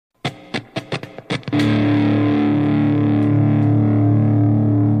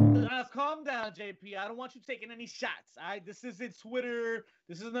I don't want you taking any shots. All right, this isn't Twitter.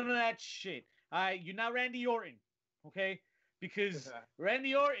 This is none of that shit. All right, you're not Randy Orton, okay? Because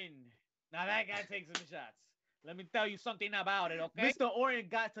Randy Orton, now that guy takes some shots. Let me tell you something about it, okay? Mr. Orton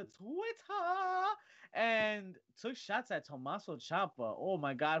got to Twitter and took shots at Tommaso Ciampa. Oh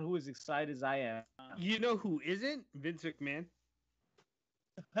my God, who is excited as I am? You know who isn't? Vince McMahon.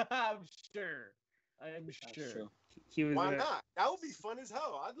 I'm sure. He was. Why not? That would be fun as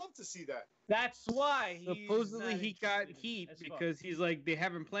hell. I'd love to see that. That's why supposedly he got heat because he's like, they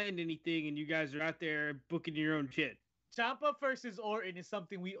haven't planned anything, and you guys are out there booking your own shit. Ciampa versus Orton is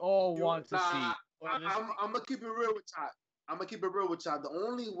something we all want to see. I'm gonna keep it real with y'all. The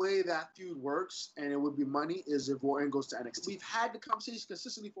only way that feud works, and it would be money, is if Orton goes to NXT. We've had the conversation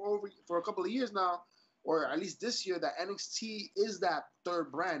consistently for a couple of years now, or at least this year, that NXT is that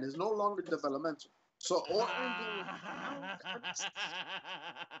third brand. It's no longer developmental. So Orton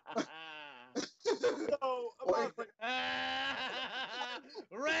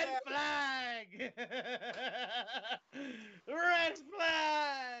red flag. Red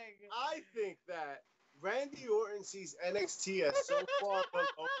flag. I think that Randy Orton sees NXT as so far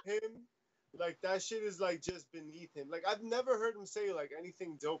below him, like that shit is like just beneath him. Like I've never heard him say like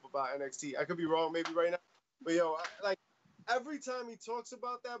anything dope about NXT. I could be wrong, maybe right now, but yo, every time he talks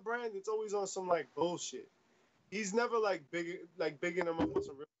about that brand, it's always on some like bullshit. He's never bigging them up on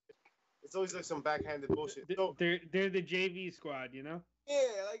some real shit. It's always like some backhanded bullshit. So, they're the JV squad, you know?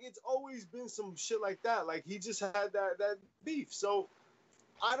 Yeah, like it's always been some shit like that. Like he just had that beef. So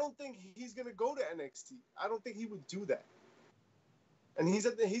I don't think he's gonna go to NXT. I don't think he would do that. And he's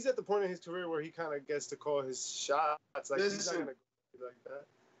at the point in his career where he kind of gets to call his shots. Like he's not gonna go like that.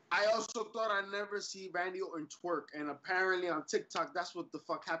 I also thought I'd never see Randy Orton twerk, and apparently on TikTok, that's what the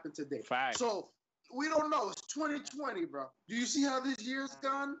fuck happened today. Fact. So we don't know. It's 2020, bro. Do you see how this year's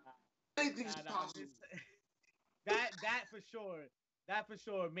gone? Anything's possible. That for sure. That for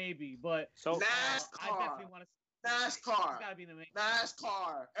sure, maybe. But so I definitely want to. NASCAR. It's gotta be the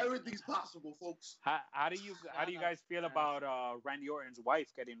NASCAR. Everything's possible, folks. How do you guys feel about Randy Orton's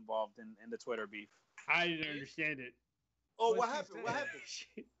wife getting involved in the Twitter beef? I didn't understand it. Oh, what happened? What happened?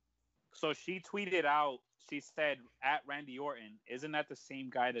 So she tweeted out, she said, at Randy Orton, isn't that the same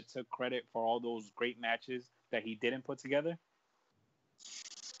guy that took credit for all those great matches that he didn't put together?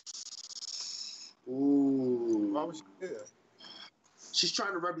 Ooh. Why was she do that? She's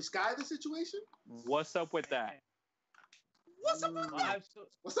trying to Rebby Sky the situation? What's up with that? What's up with that?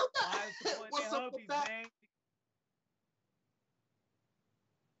 What's up with that?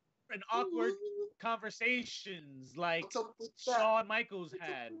 And awkward conversations like Shawn Michaels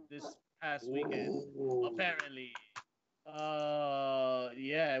had this past weekend. Apparently,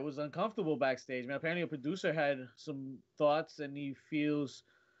 yeah, it was uncomfortable backstage. Man, apparently a producer had some thoughts, and he feels.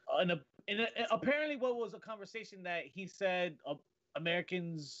 Apparently, what was a conversation that he said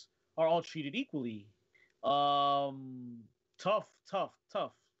Americans are all treated equally. Tough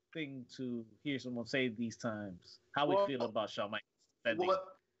thing to hear someone say these times. How we feel about Shawn Michaels.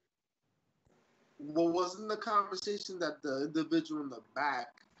 Well, wasn't the conversation that the individual in the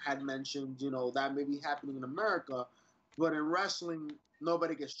back had mentioned, you know, that may be happening in America, but in wrestling,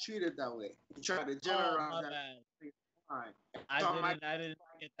 nobody gets treated that way. You try to generalize that. I didn't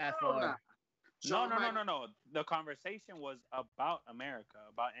get that far. No. The conversation was about America,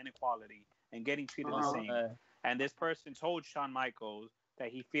 about inequality and getting treated the same. And this person told Shawn Michaels that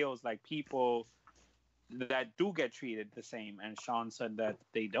he feels like people that do get treated the same, and Shawn said that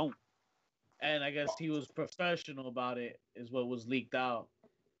they don't. And I guess he was professional about it, is what was leaked out.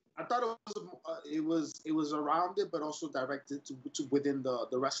 I thought it was around it, but also directed to within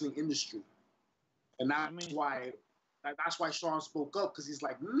the wrestling industry, and that's why Shawn spoke up, because he's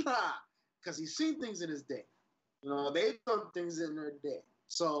like, nah, because he's seen things in his day. You know, they've done things in their day.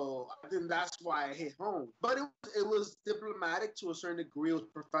 So I think that's why it hit home. But it was diplomatic to a certain degree. It was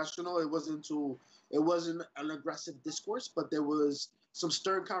professional. It wasn't an aggressive discourse, but there was some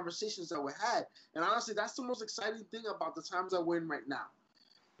stern conversations that were had. And honestly, that's the most exciting thing about the times that we're in right now.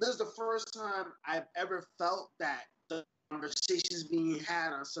 This is the first time I've ever felt that the conversations being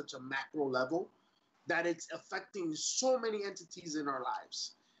had on such a macro level, that it's affecting so many entities in our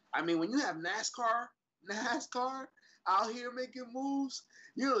lives. I mean, when you have NASCAR out here making moves,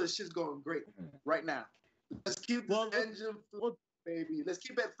 you know this shit's going great right now. Let's keep the engine flowing, baby. Let's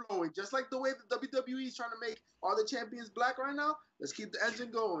keep it flowing. Just like the way the WWE is trying to make all the champions black right now, let's keep the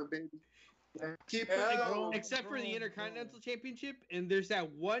engine going, baby. Keep it going. Except for the Intercontinental Championship, and there's that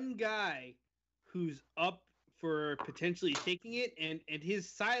one guy who's up for potentially taking it, and his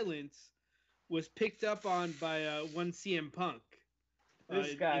silence was picked up on by one CM Punk.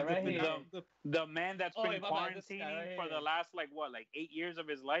 This guy right here. The man that's been quarantining right for the last like 8 years of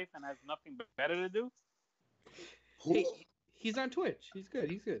his life and has nothing better to do. Hey, he's on Twitch. He's good.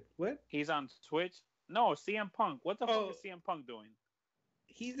 He's good. What? He's on Twitch. No, CM Punk. What the fuck is CM Punk doing?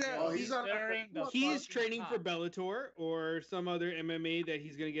 He's training for Bellator or some other MMA that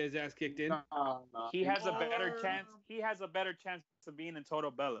he's gonna get his ass kicked in. He has a better chance. He has a better chance of being in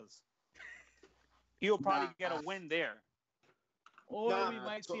Total Bellas. He'll probably get a win there. Or we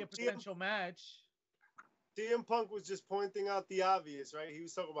might see a potential match. CM Punk was just pointing out the obvious, right? He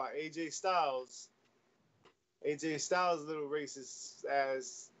was talking about AJ Styles. AJ Styles' little racist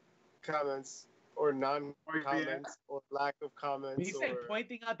as comments or non-comments or lack of comments. He said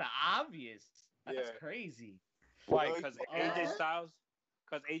pointing out the obvious. That's crazy. Why? Because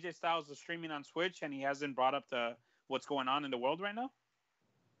AJ Styles is streaming on Twitch and he hasn't brought up what's going on in the world right now.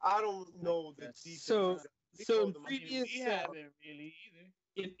 I don't know the details. So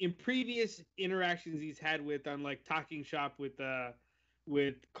in previous interactions he's had with on like Talking Shop with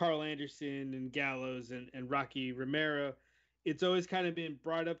Carl Anderson and Gallows and Rocky Romero, it's always kind of been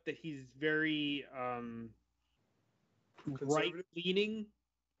brought up that he's very right leaning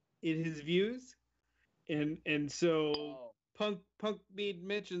in his views, and so Punk made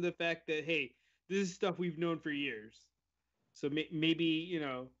mention of the fact that, hey, this is stuff we've known for years, so maybe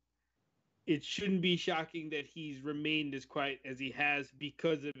it shouldn't be shocking that he's remained as quiet as he has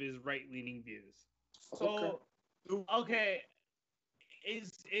because of his right-leaning views. So, okay,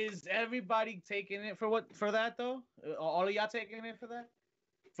 is everybody taking it for that though? All of y'all taking it for that?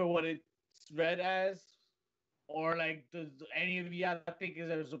 For what it's read as? Or like, does any of y'all think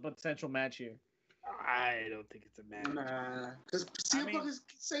there's a potential match here? I don't think it's a match. Nah, because CM Punk is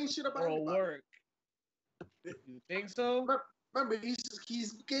saying shit about it. Work. You think so? Remember,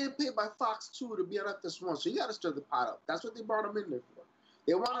 he's getting paid by Fox 2 to be on FS1, so you got to stir the pot up. That's what they brought him in there for.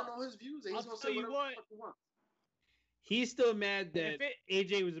 They want to know his views, and he's going to say whatever he wants. He's still mad that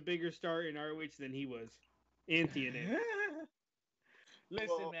AJ was a bigger star in ROH than he was. And TNA.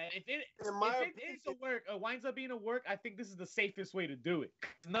 Listen, man, if it is a work, winds up being a work, I think this is the safest way to do it.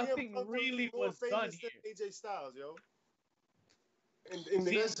 Nothing really was done here. AJ Styles, yo.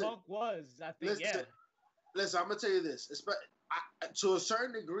 Punk was, I think, Listen, I'm gonna tell you this. To a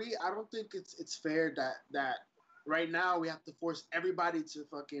certain degree, I don't think it's fair that right now we have to force everybody to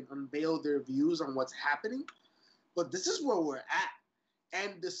fucking unveil their views on what's happening. But this is where we're at,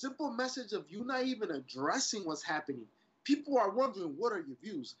 and the simple message of you not even addressing what's happening. People are wondering, what are your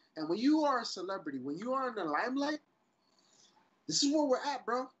views? And when you are a celebrity, when you are in the limelight, this is where we're at,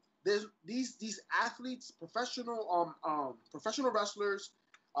 bro. There's these athletes, professional wrestlers,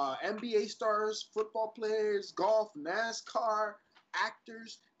 NBA stars, football players, golf, NASCAR,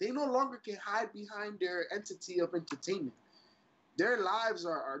 actors. They no longer can hide behind their entity of entertainment. Their lives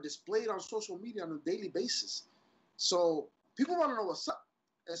are displayed on social media on a daily basis. So people want to know what's up,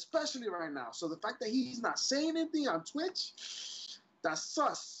 especially right now. So the fact that he's not saying anything on Twitch, that's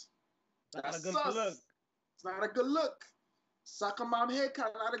sus. That's sus. Look. It's not a good look. Suck a mom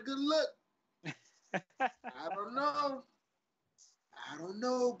haircut, not a good look. I don't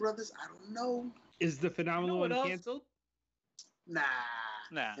know, brothers. I don't know. Is the phenomenal one canceled? Nah.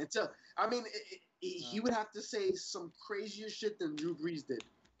 He would have to say some crazier shit than Drew Brees did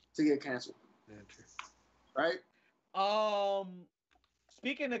to get canceled. Yeah, true. Right?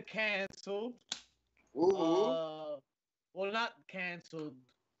 Speaking of canceled, well, not canceled,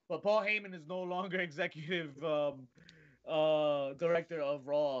 but Paul Heyman is no longer executive director of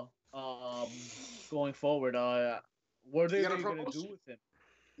Raw. Going forward, what are they going to do with him?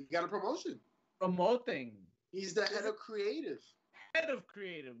 He got a promotion. Promoting. He's the head of creative. Head of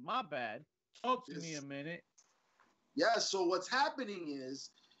creative. My bad. Talk to me a minute. Yeah. So what's happening is,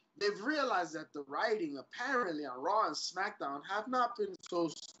 they've realized that the writing apparently on Raw and SmackDown have not been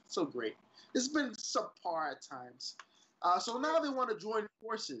so great. It's been subpar at times. So now they want to join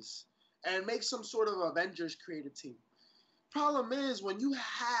forces and make some sort of Avengers creative team. Problem is, when you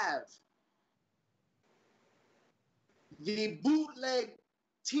have the bootleg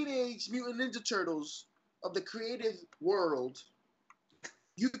Teenage Mutant Ninja Turtles of the creative world,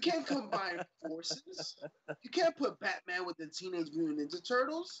 you can't combine forces. You can't put Batman with the Teenage Mutant Ninja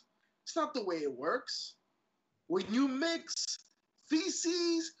Turtles. It's not the way it works. When you mix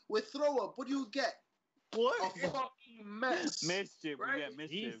feces with throw up, what do you get? What? A fucking mess. Mischief. Right? We get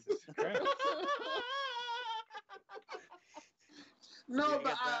mischief. No,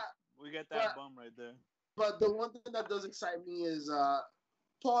 but we get that bum right there. But the one thing that does excite me is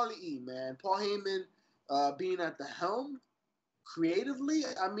Paulie E, man. Paul Heyman being at the helm creatively,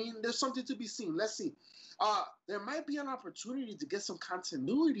 I mean, there's something to be seen. Let's see. There might be an opportunity to get some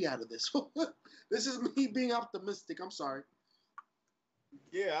continuity out of this. This is me being optimistic. I'm sorry.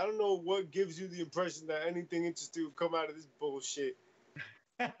 Yeah, I don't know what gives you the impression that anything interesting will come out of this bullshit.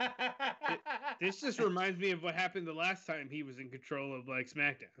 This just reminds me of what happened the last time he was in control of like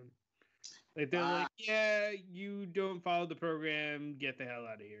SmackDown. Like they're like, yeah, you don't follow the program, get the hell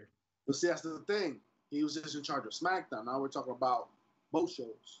out of here. But see, that's the thing. He was just in charge of SmackDown. Now we're talking about both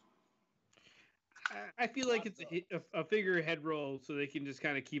shows. I feel like it's a figurehead role, so they can just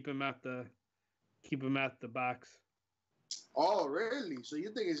kind of keep him out the box. Oh, really? So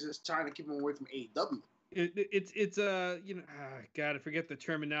you think it's just trying to keep him away from AEW? It's God, I forget the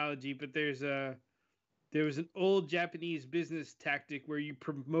terminology, but there was an old Japanese business tactic where you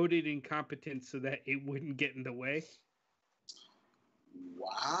promoted incompetence so that it wouldn't get in the way.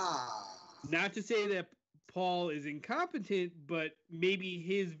 Wow. Not to say that Paul is incompetent, but maybe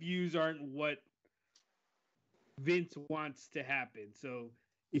his views aren't what Vince wants to happen. So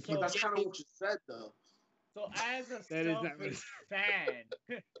that's kind of what you said, though. So as a selfish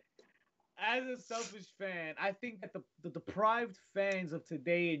fan, I think that the deprived fans of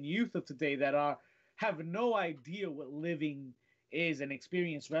today and youth of today that have no idea what living is and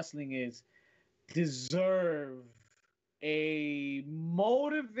experience wrestling is deserve a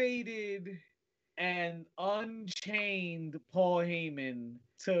motivated and unchained Paul Heyman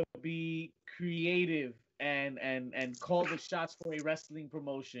to be creative and call the shots for a wrestling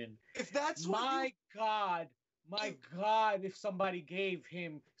promotion. If that's my God, if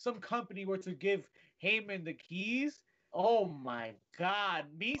some company were to give Heyman the keys, oh my God,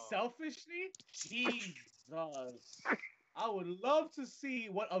 selfishly, Jesus, I would love to see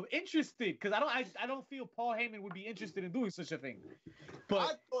what I'm interested, because I don't feel Paul Heyman would be interested in doing such a thing. But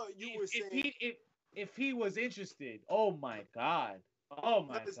I thought you were saying if he was interested, oh my God. Oh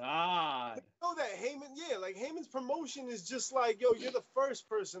my God. You know that Heyman's promotion is just like, yo, you're the first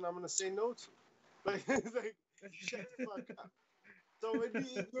person I'm gonna say no to. Like, it's like, shut the fuck up. So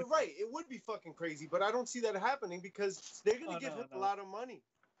you're right, it would be fucking crazy, but I don't see that happening because they're gonna give him a lot of money.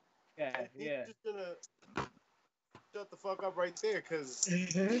 Yeah. He's just gonna shut the fuck up right there because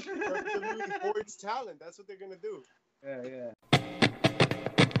WWE hoards talent. That's what they're gonna do. Yeah.